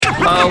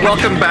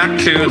Welcome back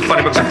to the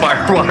Funny Books and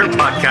Firewater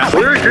podcast.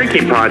 We're a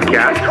drinking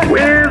podcast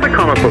with a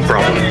comic book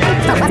problem.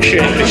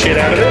 Shit the shit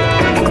out of it.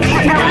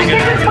 No, I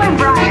think it's my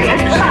Brian.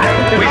 It's fine.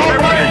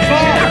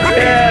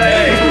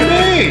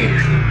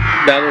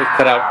 Now that we've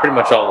cut out pretty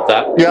much all of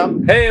that. Yeah.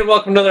 Hey, and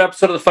welcome to another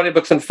episode of the Funny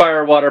Books and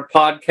Firewater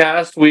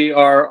podcast. We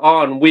are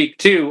on week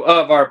 2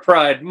 of our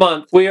Pride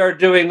Month. We are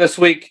doing this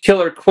week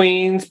Killer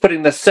Queens,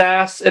 putting the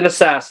sass in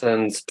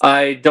assassins.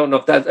 I don't know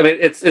if that's, I mean,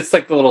 it's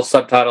like the little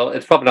subtitle.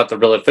 It's probably not the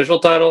real official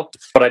title,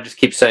 but I just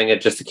keep saying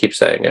it just to keep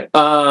saying it.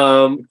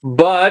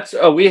 But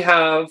we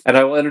have, and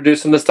I will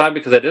introduce them this time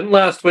because I didn't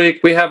last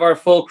week, we have our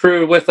full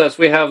crew with us.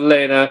 We have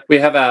Lena, we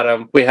have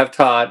Adam, we have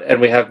Todd, and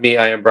we have me.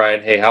 I am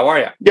Brian. Hey, how are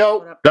you?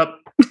 Yo. Yep.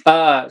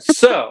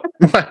 So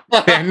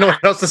I know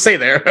what else to say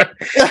there.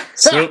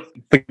 So,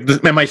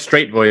 my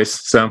straight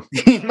voice. So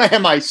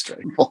my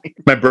straight voice.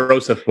 My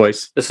Broseph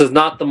voice. this is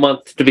not the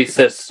month to be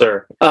cis,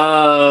 sir.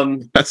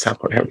 That's how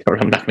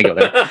I'm not gonna go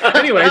there.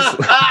 Anyways.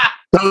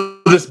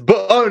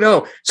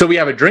 So we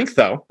have a drink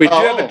though. We do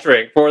have a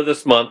drink for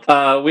this month.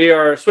 We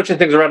are switching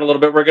things around a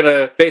little bit. We're going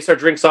to base our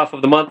drinks off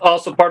of the month.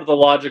 Also, part of the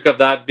logic of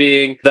that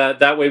being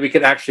that way we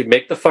can actually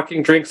make the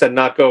fucking drinks and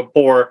not go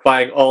poor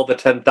buying all the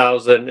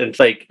 10,000 and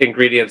like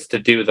ingredients to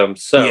do them.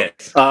 So, yes.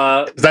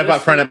 Because I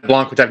bought Fernet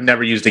Blanc, which I've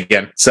never used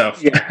again. So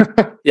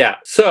yeah.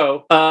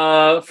 So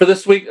for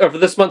this week or for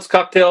this month's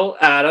cocktail,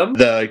 Adam,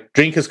 the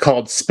drink is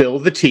called Spill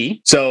the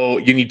Tea. So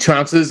you need 2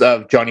 ounces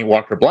of Johnny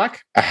Walker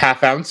Black, a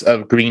half ounce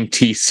of green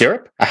tea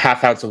syrup, a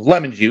half ounce of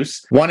lemon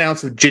juice, 1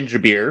 ounce of ginger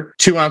beer,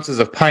 2 ounces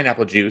of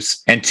pineapple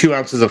juice, and 2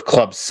 ounces of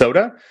club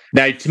soda.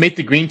 Now, to make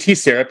the green tea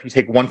syrup, you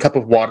take 1 cup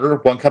of water,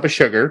 1 cup of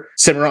sugar,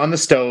 simmer on the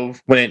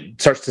stove. When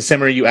it starts to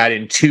simmer, you add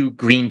in 2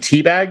 green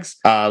tea bags.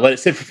 Let it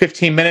sit for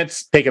 15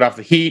 minutes, take it off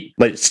the heat,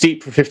 let it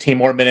steep for 15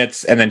 more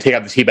minutes, and then take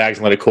out the tea bags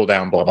and let it cool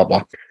down, blah, blah,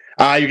 blah.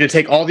 You're going to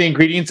take all the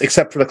ingredients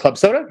except for the club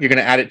soda. You're going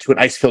to add it to an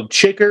ice-filled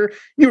shaker.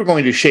 You are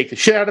going to shake the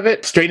shit out of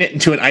it, strain it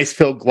into an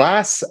ice-filled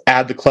glass,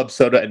 add the club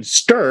soda and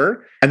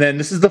stir. And then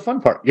this is the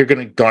fun part. You're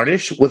going to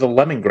garnish with a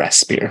lemongrass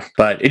spear.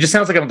 But it just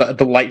sounds like a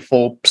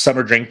delightful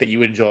summer drink that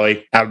you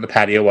enjoy out on the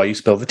patio while you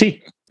spill the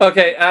tea.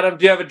 Okay, Adam,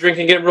 do you have a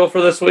drinking game rule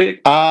for this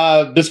week?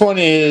 This one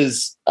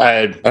is,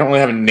 I don't really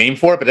have a name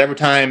for it, but every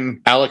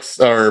time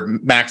Alex or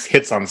Max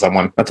hits on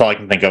someone, that's all I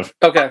can think of.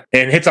 Okay.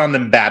 And hits on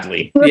them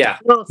badly. Yeah.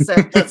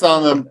 That's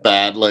on them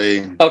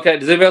badly. Okay,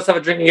 does anybody else have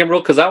a drinking game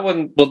rule? Because that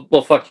one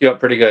will fuck you up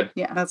pretty good.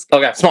 Yeah, that's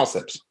good. Okay. Small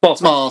sips.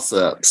 Small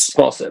sips.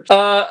 Small sips.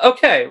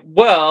 Okay,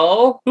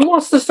 well, who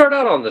wants to start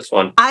out on this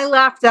one? I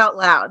laughed out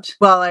loud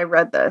while I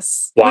read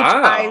this. Wow.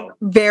 Which I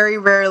very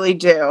rarely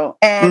do.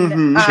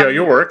 And Show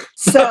your work.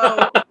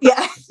 So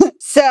yeah.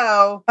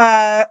 So,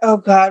 oh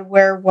God,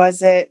 where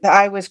was it?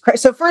 I was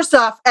so first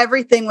off,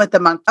 everything with the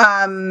monk.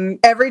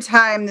 Every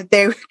time that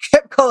they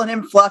kept calling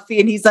him Fluffy,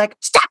 and he's like,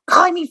 "Stop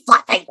calling me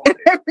Fluffy!" and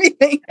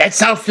everything. It's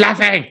so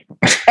fluffy.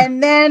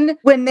 And then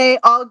when they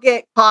all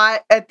get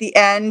caught at the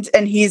end,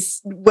 and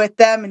he's with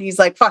them, and he's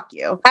like, "Fuck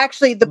you."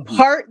 Actually, the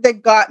part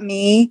that got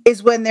me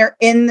is when they're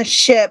in the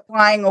ship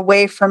flying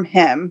away from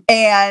him,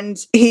 and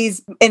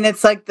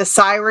it's like the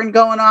siren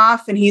going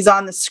off, and he's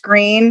on the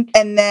screen,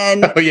 and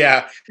then Oh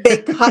yeah. they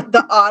cut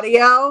the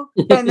audio,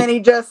 and then he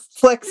just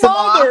flicks him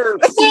off.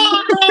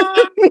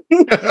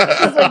 He's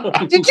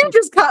like, "Did you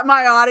just cut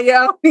my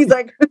audio?" He's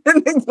like,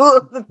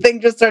 the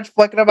thing just starts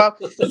flicking him off.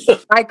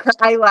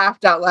 I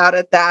laughed out loud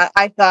at that.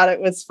 I thought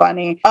it was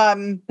funny.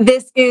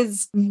 This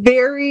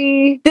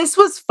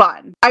was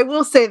fun. I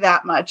will say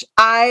that much.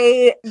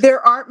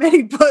 There aren't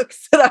many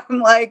books that I'm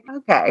like,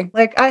 okay,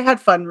 like I had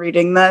fun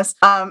reading this.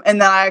 And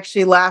then I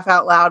actually laugh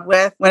out loud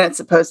with when it's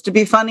supposed to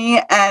be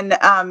funny. And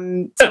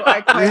so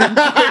I kind of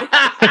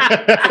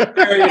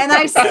and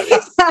I say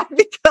that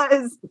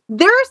because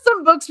there are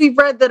some books we've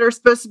read that are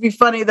supposed to be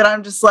funny that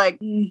I'm just like,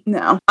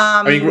 no.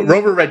 I mean,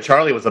 Rover Red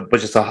Charlie was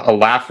just a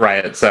laugh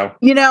riot. So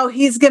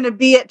he's going to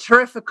be at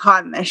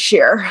Terrificon this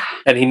year,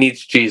 and he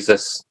needs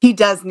Jesus. He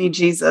does need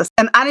Jesus,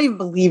 and I don't even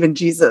believe in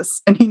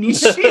Jesus, and he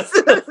needs Jesus.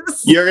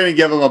 You're going to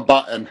give him a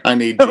button. I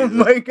need Jesus. Oh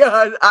my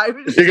God!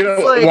 You're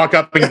going to walk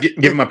up and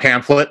give him a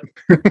pamphlet.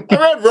 I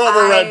read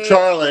Rover Red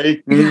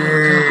Charlie.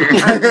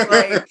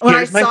 When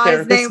I saw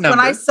his name, when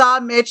I saw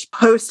Mitch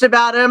post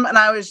about him, and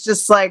I was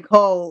just like,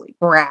 holy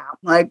crap.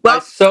 Like, well, I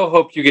so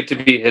hope you get to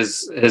be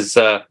his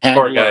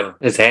tour guide,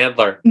 his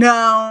handler.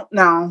 No,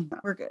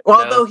 we're good.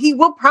 Well, though he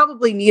will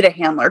probably need a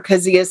handler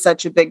because he is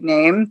such a big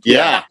name.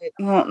 Yeah.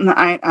 Well,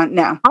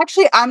 no.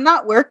 Actually, I'm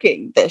not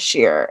working this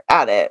year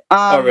at it.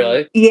 Oh,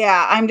 really?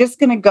 Yeah, I'm just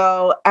gonna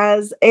go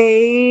as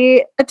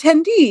a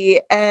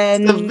attendee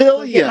and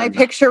get my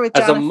picture with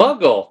Jonathan. As a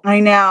muggle. I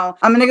know.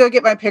 I'm gonna go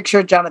get my picture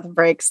with Jonathan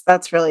Frakes.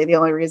 That's really the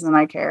only reason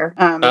I care.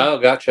 Oh,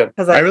 gotcha.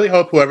 Because I really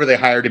hope whoever they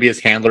hire to be his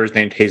handler is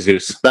named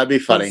Jesus. That'd be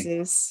funny.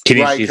 Jesus.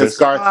 Right, because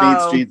Garth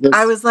needs Jesus.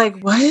 I was like,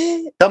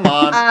 what? Come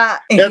on.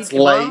 It's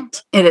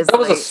late. It is That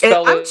was a late.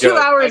 spelling I'm 2 joke.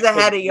 hours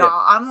ahead of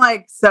y'all. I'm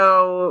like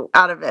so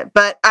out of it.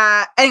 But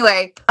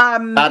anyway.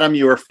 Adam,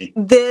 you were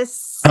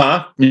this.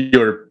 Huh?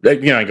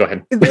 Go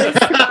ahead.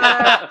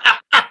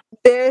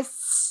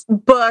 This this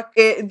book,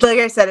 like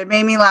I said, it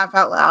made me laugh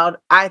out loud.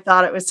 I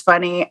thought it was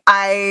funny.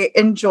 I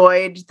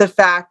enjoyed the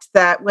fact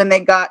that when they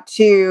got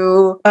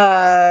to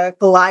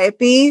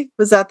Calliope,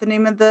 was that the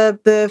name of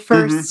the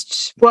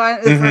first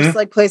one, the first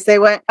like place they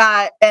went?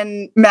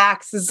 And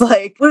Max is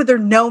like, "What, are there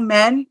no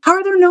men? How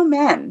are there no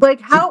men?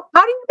 Like, how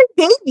do you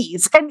make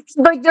babies?" And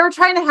like they're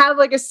trying to have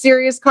like a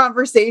serious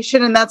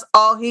conversation, and that's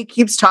all he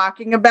keeps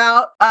talking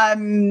about.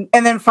 And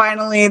then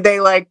finally they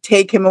like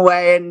take him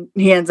away, and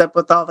he ends up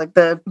with all like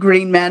the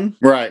green men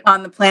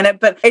on the planet.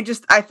 But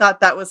I thought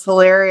that was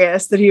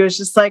hilarious that he was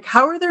just like,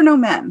 "How are there no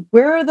men?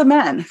 Where are the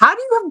men? How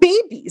do you have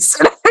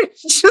babies?"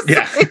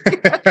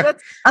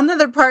 That's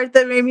another part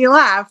that made me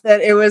laugh,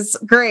 that it was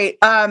great.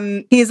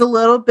 He's a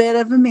little bit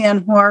of a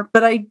man whore,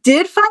 but I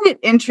did find it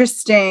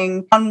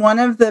interesting on one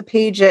of the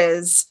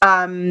pages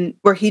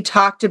where he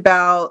talked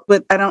about,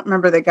 with, I don't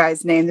remember the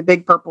guy's name, the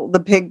pink purple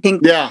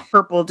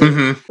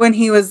dude, when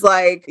he was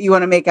like, "You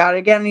want to make out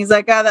again?" And he's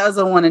like, "Oh, that was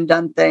a one and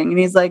done thing." And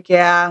he's like,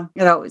 "Yeah,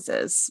 it always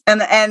is."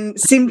 And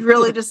seemed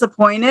really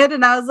disappointed.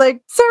 And I was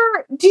like,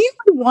 "Sir, do you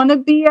want to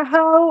be a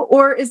hoe?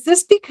 Or is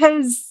this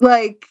because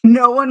like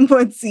no one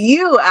wants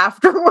you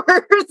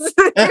afterwards?"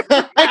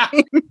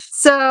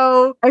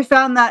 So I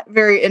found that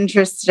very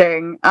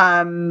interesting.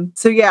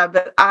 So yeah,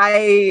 but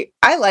I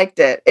liked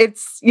it.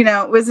 It's,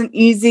 it was an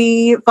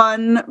easy,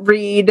 fun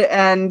read.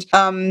 And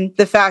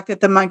the fact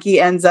that the monkey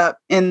ends up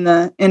in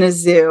a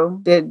zoo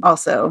did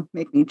also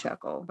make me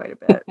chuckle quite a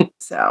bit.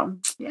 So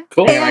yeah.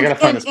 Cool. And I gotta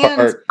find this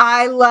part.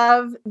 I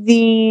love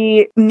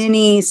the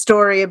mini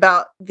story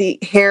about the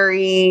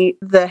Harry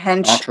the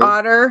hench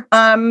otter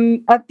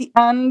at the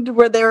end,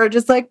 where they were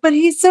just like, "But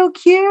he's so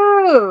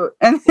cute,"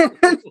 and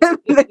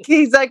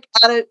he's like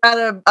at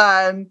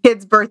a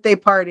kid's birthday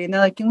party, and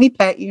they're like, "Can we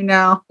pet you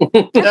now?"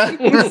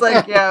 He's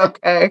like, "Yeah,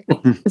 okay."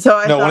 So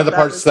one of the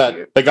parts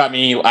that got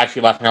me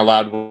actually laughing out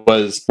loud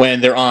was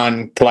when they're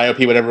on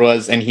Calliope, whatever it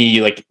was, and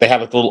they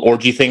have like a little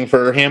orgy thing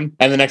for him,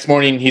 and the next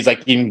morning he's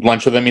like eating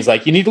lunch with him. He's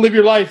like, "You need to live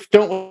your life.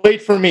 Don't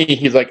wait for me."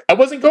 He's like, "I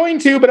wasn't going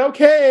to, but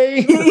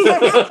okay."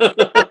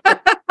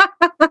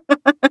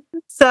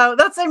 So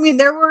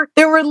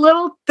there were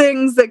little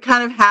things that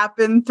kind of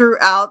happened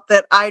throughout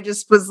that I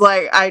just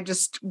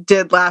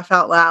did laugh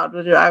out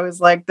loud. I was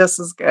like, "This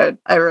is good.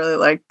 I really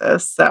like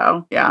this."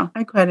 So yeah,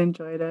 I quite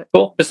enjoyed it.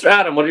 Cool. Mr.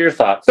 Adam, what are your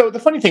thoughts? So the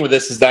funny thing with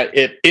this is that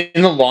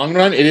in the long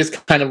run, it is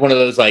kind of one of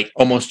those like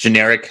almost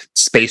generic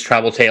space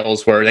travel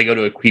tales where they go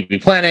to a creepy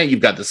planet.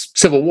 You've got this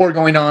civil war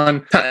going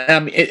on.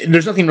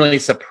 There's nothing really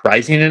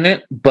surprising in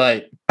it,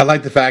 but I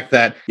like the fact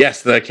that,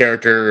 yes,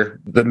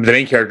 the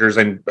main characters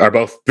are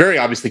both very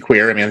obviously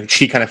queer. I mean,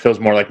 she kind of feels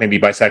more like maybe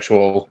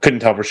bisexual. Couldn't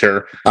tell for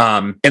sure.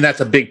 And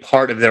that's a big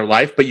part of their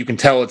life, but you can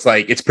tell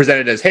it's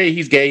presented as, hey,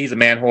 he's gay, he's a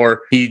man whore,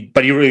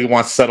 but he really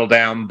wants to settle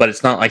down, but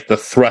it's not like the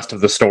thrust of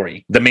the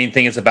story. The main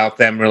thing is about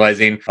them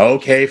realizing,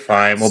 okay,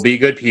 fine, we'll be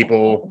good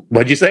people.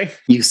 What'd you say?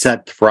 You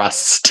said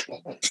thrust.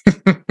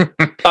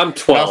 I'm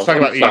 12. Let's talk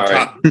about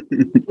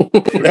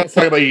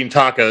eating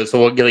tacos, so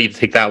we'll get you to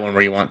take that one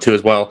where you want to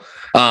as well.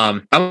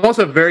 I'm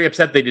also very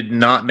upset they did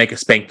not make a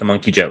spank the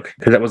monkey joke,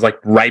 because that was like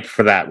ripe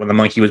for that when the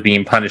monkey was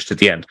being punished at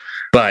the end.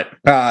 But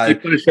do you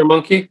punish your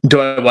monkey?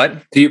 Do I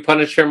what? Do you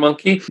punish your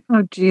monkey?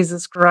 Oh,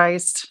 Jesus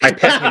Christ! I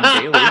pet him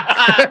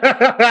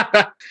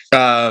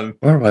daily.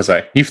 Where was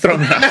I? You've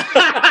thrown me off.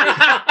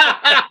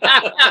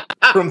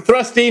 From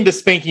thrusting to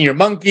spanking your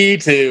monkey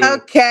to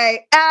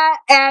okay,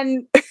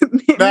 and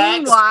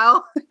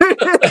meanwhile,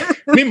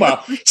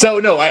 so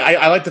no,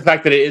 I like the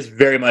fact that it is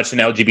very much an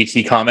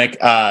LGBT comic,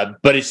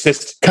 but it's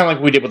just kind of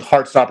like we did with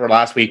Heartstopper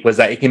last week, was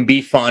that it can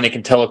be fun, it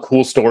can tell a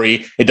cool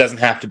story, it doesn't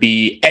have to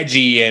be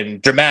edgy and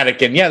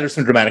dramatic, and yeah, there's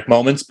some dramatic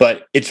moments,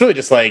 but it's really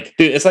just like,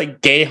 dude, it's like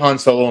gay Han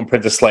Solo and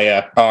Princess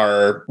Leia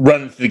are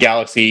running through the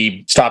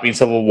galaxy, stopping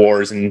civil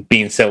wars and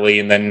being silly,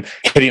 and then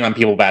hitting on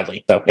people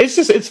badly. So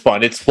it's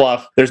fun, it's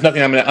fluff. There's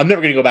nothing I'm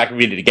never going to go back and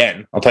read it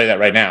again. I'll tell you that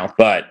right now.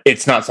 But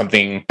it's not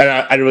something, and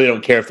I really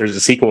don't care if there's a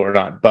sequel or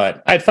not.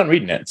 But I had fun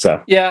reading it.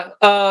 So yeah,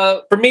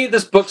 for me,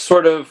 this book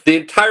sort of the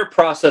entire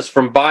process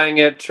from buying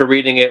it to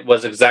reading it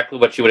was exactly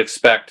what you would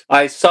expect.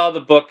 I saw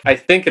the book, I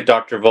think, at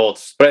Dr.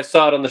 Volt's, but I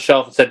saw it on the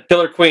shelf and said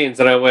Killer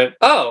Queens, and I went,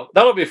 "Oh,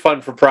 that'll be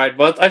fun for Pride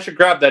Month. I should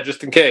grab that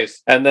just in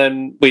case." And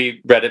then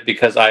we read it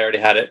because I already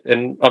had it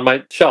on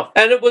my shelf,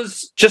 and it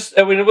was just,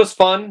 I mean, it was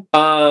fun.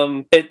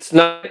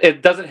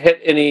 It doesn't hit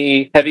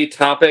any heavy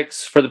topics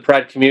for the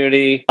Pride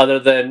community, other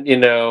than,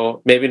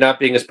 maybe not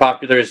being as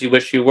popular as you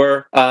wish you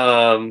were.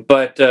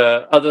 But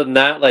other than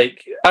that,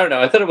 like, I don't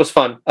know, I thought it was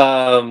fun.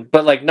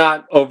 But like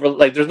not over,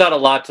 like there's not a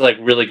lot to like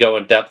really go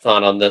in depth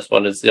on this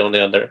one is the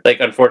only other like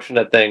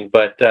unfortunate thing.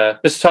 But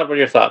Mr. Todd, what are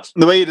your thoughts?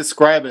 The way you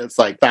describe it, it's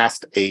like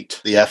Fast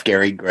 8, the F.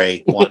 Gary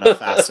Gray one of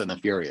Fast and the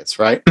Furious,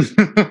 right?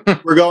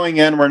 We're going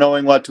in, we're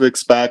knowing what to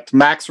expect.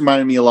 Max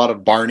reminded me a lot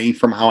of Barney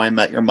from How I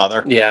Met Your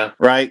Mother. Yeah.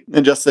 Right?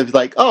 And just if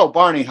like, oh,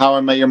 Barney, How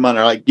I Met Your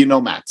Mother, like,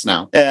 Max.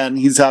 months now, and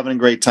he's having a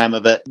great time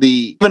of it.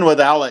 Even with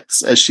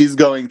Alex, as she's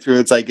going through,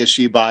 it's like, is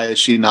she bi? Is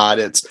she not?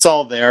 It's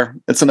all there.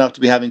 It's enough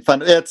to be having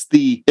fun. It's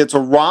a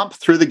romp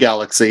through the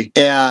galaxy,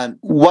 and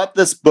what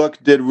this book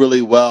did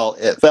really well,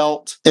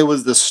 it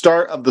was the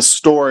start of the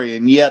story,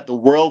 and yet the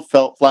world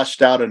felt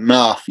fleshed out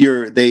enough.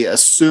 They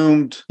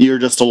assumed you're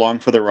just along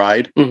for the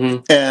ride,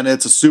 and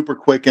it's a super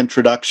quick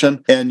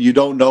introduction, and you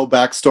don't know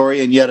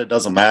backstory, and yet it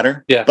doesn't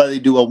matter. Yeah. But they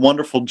do a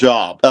wonderful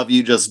job of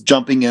you just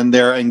jumping in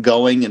there and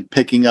going and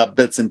picking up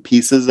bits and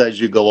pieces as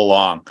you go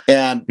along.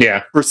 And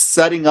for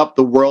setting up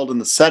the world and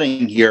the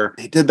setting here,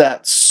 they did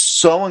that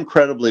so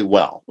incredibly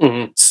well.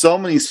 So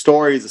many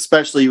stories,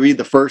 especially you read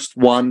the first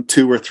 1,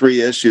 2, or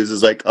 3 issues,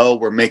 is like, oh,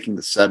 we're making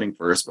the setting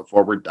first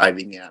before we're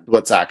diving in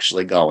what's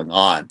actually going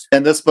on.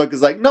 And this book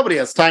is like, nobody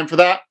has time for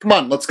that. Come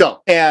on, let's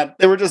go. And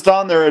they were just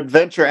on their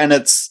adventure, and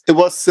it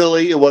was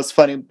silly, it was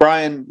funny.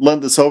 Brian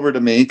lent this over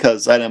to me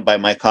because I didn't buy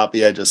my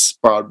copy, I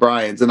just borrowed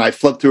Brian's, and I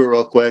flipped through it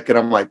real quick, and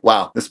I'm like,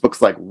 wow, this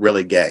book's like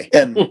really gay,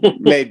 and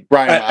made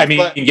Brian laugh. I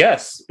mean,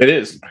 yes, it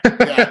is.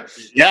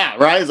 yeah,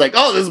 right? He's like,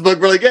 oh, this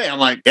book really gay. I'm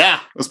like, yeah,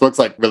 this book's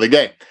like really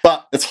gay,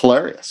 but it's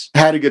hilarious.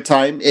 Had a good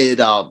time. It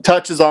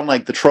touches on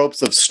like the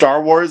tropes of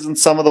Star Wars in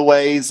some of the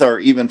ways, or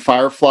even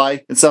Firefly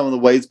in some of the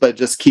ways, but it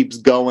just keeps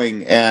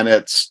going. And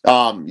it's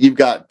you've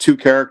got 2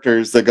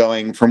 characters that are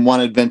going from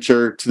one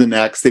adventure to the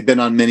next. They've been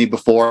on many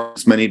before,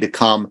 there's many to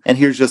come, and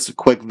here's just a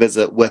quick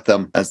visit with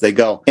them as they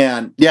go.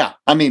 And yeah,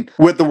 I mean,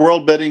 with the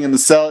world building and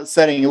the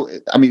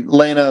setting, I mean,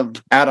 Lena,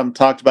 Adam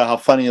talked about how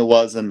funny it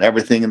was and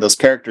everything in those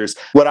characters.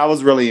 What I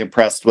was really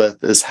impressed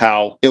with is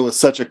how it was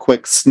such a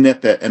quick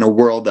snippet in a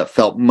world that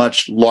felt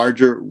much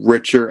larger,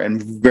 richer,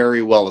 and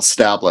very well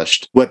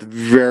established, with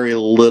very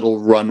little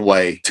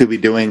runway to be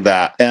doing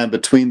that. And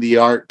between the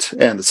art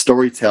and the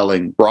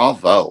storytelling,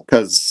 bravo,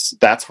 because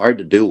that's hard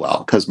to do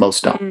well, because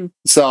most don't.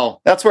 So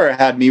that's where it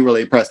had me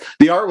really impressed.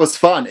 The art was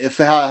fun. It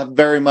had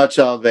very much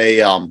of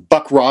a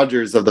Buck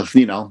Rogers of the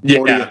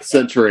 40th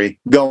century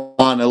go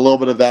on, a little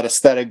bit of that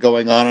aesthetic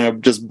going on, and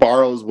it just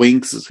borrows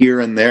winks here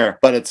and there,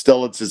 but it's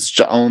its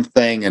own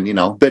thing. And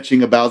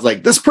bitching about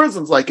like, this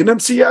prison's like an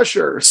MC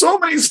Escher, so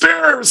many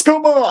stairs,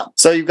 come on.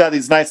 So you've got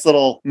these nice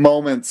little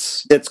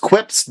moments. It's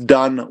quips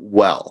done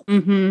well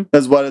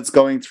is what it's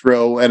going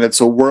through, and it's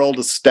a world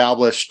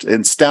established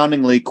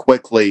astoundingly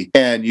quickly,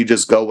 and you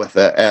just go with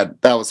it, and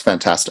that was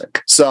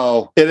fantastic.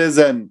 So it is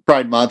in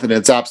Pride Month, and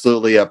it's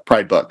absolutely a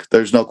Pride book.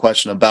 There's no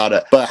question about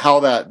it. But how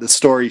the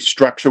story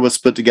structure was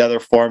put together,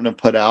 formed, and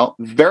put out,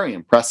 very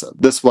impressive.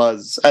 This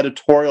was,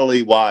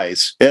 editorially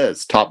wise,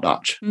 is top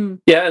notch.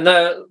 Yeah, and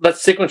that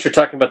sequence you're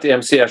talking about, the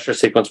MC Escher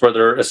sequence where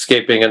they're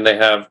escaping and they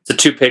have the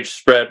 2-page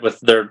spread with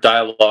their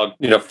dialogue,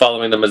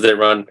 following them as they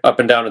run up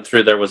and down and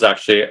through, there was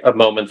actually a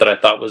moment that I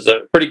thought was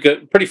a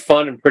pretty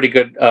fun and pretty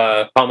good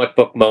comic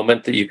book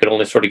moment that you could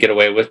only sort of get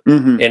away with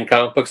in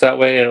comic books that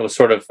way. And it was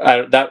sort of,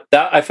 that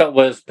I felt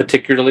was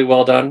particularly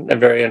well done and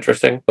very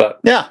interesting. But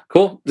yeah,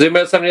 cool. Does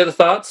anybody else have any other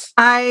thoughts?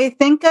 I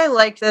think I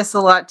liked this a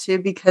lot too,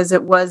 because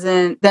it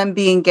wasn't them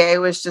being gay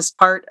was just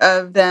part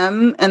of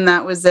them, and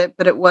that was it,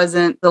 but it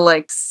wasn't the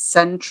like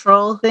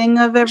central thing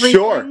of everything.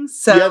 Sure.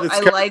 So yeah, this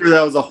character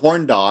that was a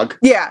horn dog.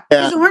 Yeah, he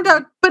was a horn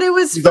dog, but it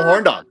was he's a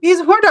horn dog. He's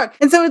a horn dog,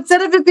 and so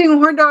instead of it being a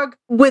horn dog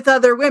with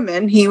other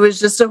women, he was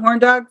just a horn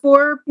dog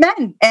for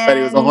men. And but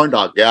he was a horn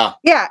dog. Yeah.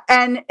 Yeah,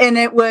 and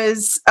it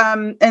was,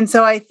 and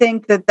so I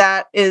think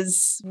that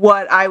is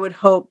what I would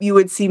hope you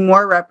would see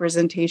more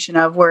representation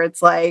of, where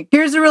it's like,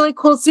 here's a really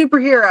cool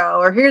superhero,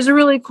 or here's a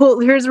really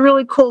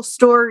cool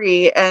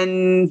story,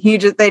 and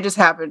they just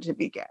happen to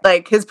be gay.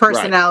 Like, his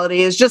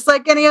personality is just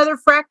like any other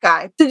frat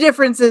guy. The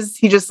difference is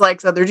he just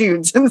likes other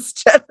dudes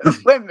instead of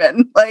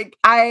women. Like,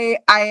 I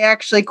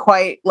actually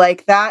quite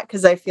like that,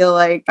 because I feel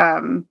like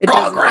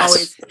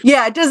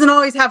it doesn't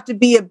always have to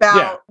be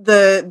about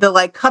the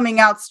like coming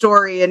out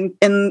story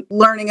and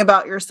learning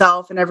about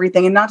yourself and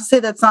everything. And not to say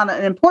that's not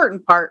an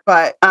important part,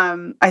 but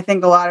I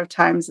think a lot of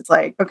times it's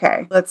like,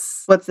 okay,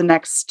 what's the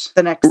next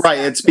right.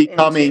 It's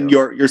becoming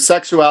your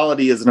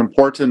sexuality is an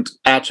important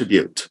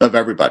attribute of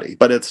everybody,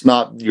 but it's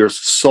not your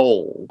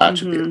sole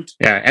attribute.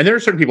 Yeah, and there are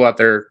certain people out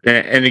there,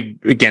 and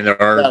again,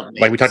 there are,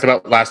 like we talked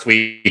about last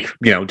week,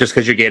 just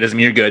because you're gay doesn't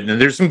mean you're good.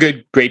 And there's some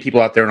good, great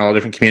people out there in all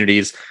different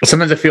communities. But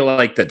sometimes I feel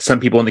like that some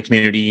people in the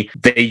community,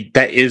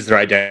 that is their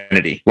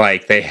identity.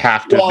 Like, they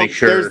have to make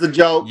sure. There's the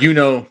joke.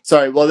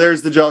 Sorry. Well,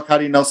 there's the joke. How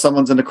do you know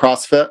someone's into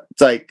CrossFit?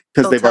 It's like,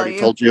 because they've already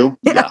told you.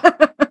 Yeah.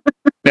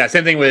 Yeah,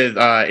 same thing with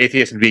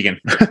atheist and vegan.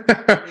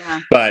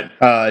 But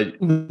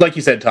like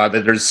you said, Todd,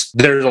 that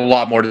there's a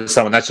lot more to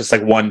someone. That's just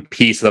like one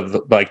piece of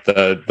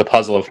the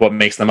puzzle of what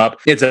makes them up.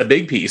 It's a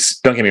big piece.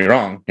 Don't get me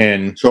wrong.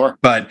 And sure,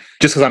 but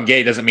just because I'm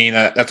gay doesn't mean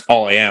that that's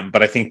all I am.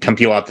 But I think some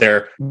people out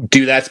there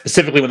do that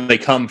specifically when they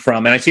come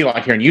from, and I see a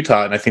lot here in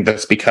Utah, and I think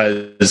that's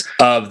because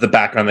of the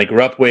background they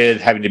grew up with,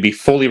 having to be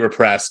fully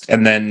repressed,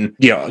 and then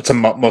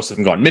most of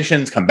them go on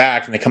missions, come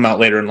back, and they come out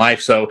later in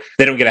life, so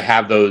they don't get to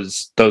have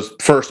those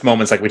first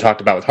moments like we talked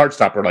about with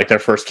Heartstopper, like their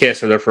first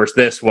kiss or their first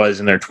this was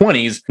in their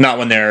 20s, not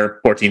when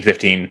they're 14,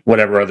 15,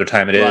 whatever other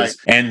time it is. Right.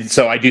 And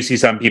so I do see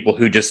some people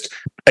who just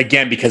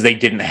again, because they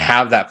didn't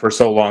have that for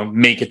so long,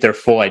 make it their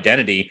full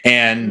identity.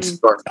 And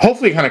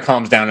hopefully it kind of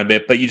calms down a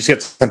bit, but you just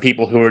get some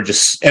people who are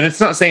just, and it's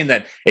not saying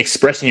that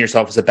expressing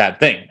yourself is a bad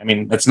thing. I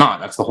mean, it's not.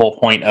 That's the whole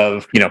point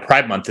of,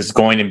 Pride Month is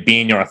going and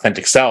being your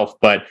authentic self.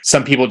 But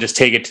some people just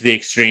take it to the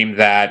extreme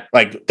that,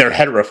 like, they're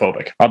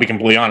heterophobic. I'll be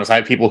completely honest. I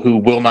have people who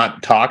will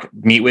not talk,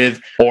 meet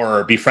with,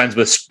 or be friends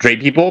with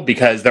straight people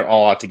because they're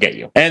all out to get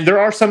you. And there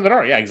are some that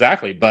are, yeah,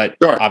 exactly. But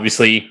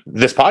obviously,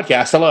 this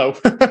podcast, hello,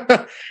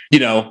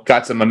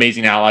 got some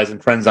amazing allies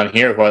and friends on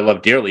here who I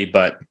love dearly.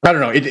 But I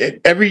don't know.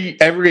 Every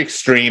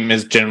extreme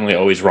is generally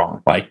always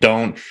wrong. Like,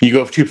 don't you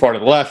go too far to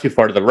the left, too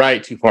far to the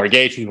right, too far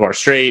gay, too far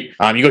straight.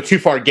 You go too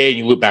far gay and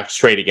you loop back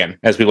straight again,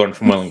 as we learned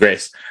from Will and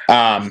Grace.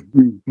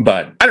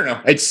 But I don't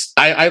know.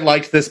 I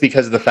liked this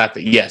because of the fact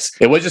that, yes,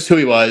 it was just who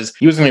he was.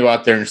 He was going to go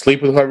out there and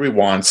sleep with whoever he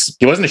wants.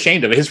 He wasn't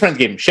ashamed of it. His friends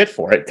gave him shit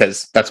for it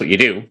because that's what you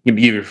do. You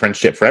give your friends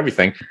shit for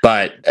everything.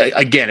 But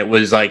again, it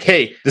was like,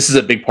 hey, this is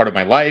a big part of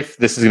my life.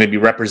 This is going to be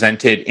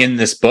represented in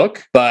this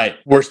book, but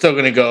we're still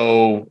going to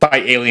go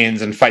fight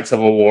aliens and fight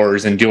civil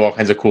wars and do all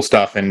kinds of cool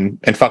stuff and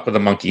fuck with a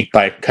monkey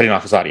by cutting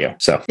off his audio.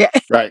 So, Yeah.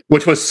 Right.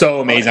 which was so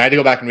amazing. I had to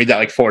go back and read that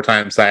like 4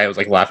 times. I was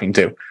like laughing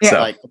too. Yeah. So,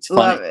 Like, it's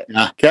Love funny. it.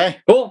 Yeah. Okay.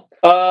 Cool.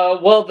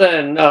 Well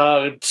then,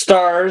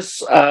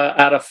 stars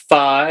out of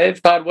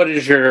 5. Todd, what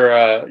is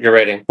your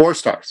rating? 4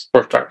 stars.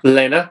 4 stars.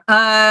 Lena?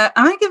 I'm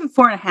gonna give it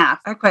 4.5.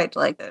 I quite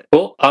liked it.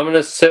 Cool. I'm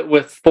gonna sit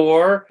with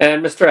 4.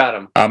 And Mr.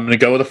 Adam? I'm going to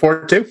go with a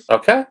 4 too.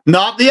 Okay.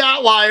 Not the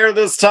outlier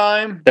this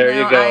time. There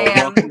No, you go. I am.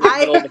 Welcome to the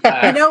middle of the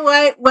pack. You know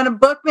what? When a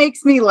book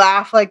makes me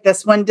laugh like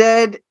this one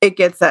did, it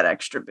gets that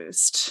extra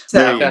boost. So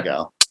There you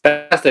go.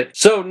 Fantastic.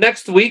 So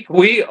next week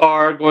we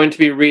are going to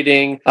be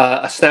reading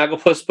a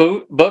Snagglepuss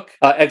book,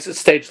 Exit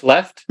Stage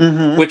Left,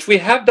 Mhm. which we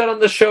have done on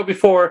the show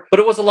before, but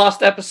it was a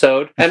lost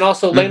episode. And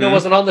also Lena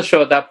wasn't on the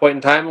show at that point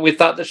in time, and we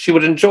thought that she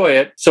would enjoy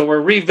it. So we're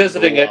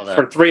revisiting it Love it.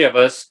 for 3 of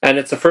us, and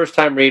it's a first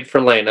time read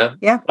for Lena.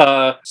 Yeah.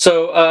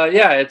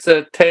 It's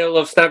a tale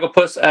of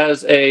Snagglepuss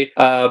as a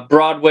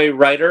Broadway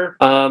writer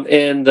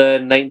in the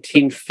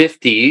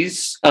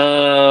 1950s.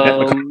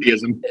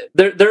 McCarthyism.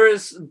 There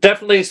is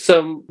definitely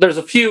there's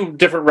a few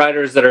different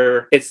writers that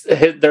are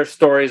their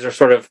stories are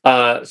sort of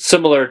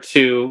similar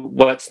to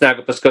what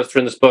Snagglepuss goes through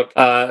in this book.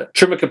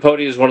 Truman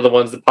Capote is one of the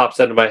ones that pops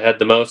into my head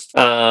the most.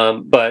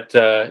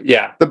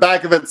 Yeah, The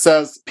back of it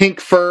says pink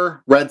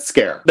fur, red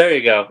scare. there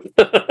you go.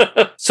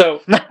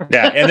 So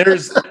Yeah, and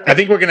I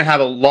think we're going to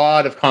have a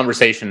lot of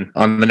conversation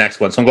on the next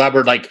one. So I'm glad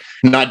we're like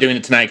not doing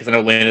it tonight because I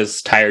know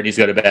Lena's tired, needs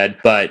to go to bed.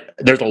 But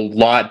there's a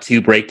lot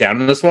to break down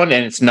in this one,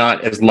 and it's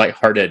not as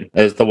lighthearted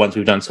as the ones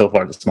we've done so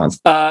far this month.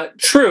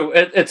 true.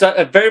 It's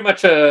a very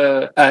much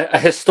a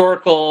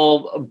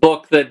historical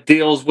book that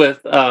deals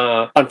with,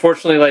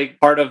 unfortunately, like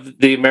part of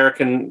the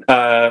American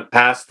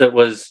past that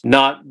was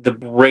not the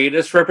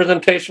greatest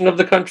representation of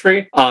the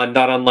country,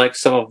 not unlike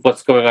some of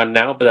what's going on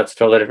now, but that's a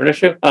totally different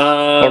issue.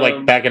 Or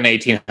like back in the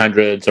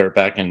 1800s or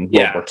back in World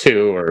Yeah. War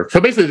II. So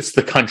basically, it's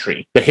the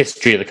country, the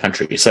history of the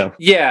country. So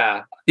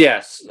Yeah.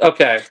 Yes.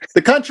 Okay.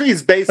 The country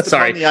is based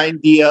Sorry. upon the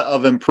idea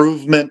of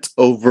improvement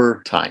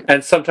over time.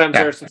 And sometimes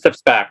there are some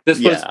steps back.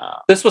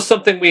 This was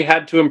something we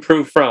had to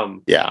improve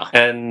from. Yeah.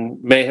 And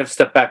may have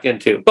stepped back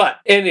into. But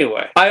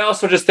anyway, I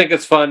also just think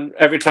it's fun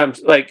every time,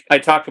 like, I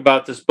talk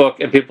about this book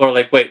and people are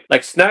like, wait,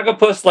 like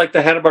Snagglepuss, like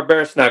the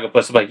Hanna-Barbera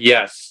Snagglepuss? I'm like,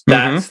 yes,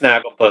 that's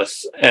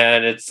Snagglepuss.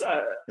 And it's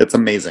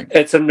amazing.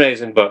 it's an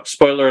amazing book.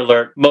 Spoiler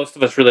alert, most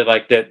of us really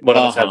liked it. One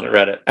of us hasn't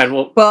read it. And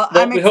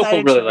I'm we hope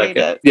we'll excited really to like read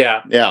it.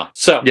 Yeah. Yeah.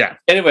 So, yeah.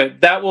 anyway,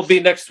 that will be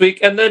next week.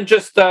 And then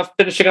just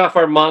finishing off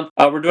our month,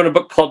 we're doing a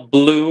book called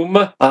Bloom,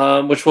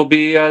 which will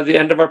be the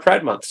end of our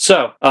Pride Month.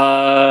 So,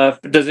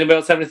 does anybody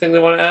else have anything they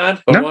want to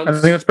add? No, I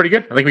think that's pretty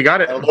good. I think we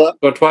got it.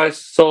 Go twice,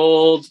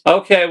 sold.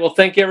 Okay, well,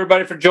 thank you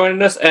everybody for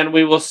joining us, and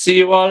we will see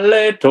you all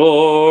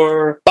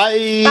later.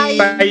 Bye. Bye.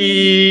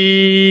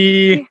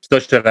 Bye. Still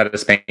should have had a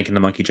spank in the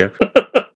monkey joke.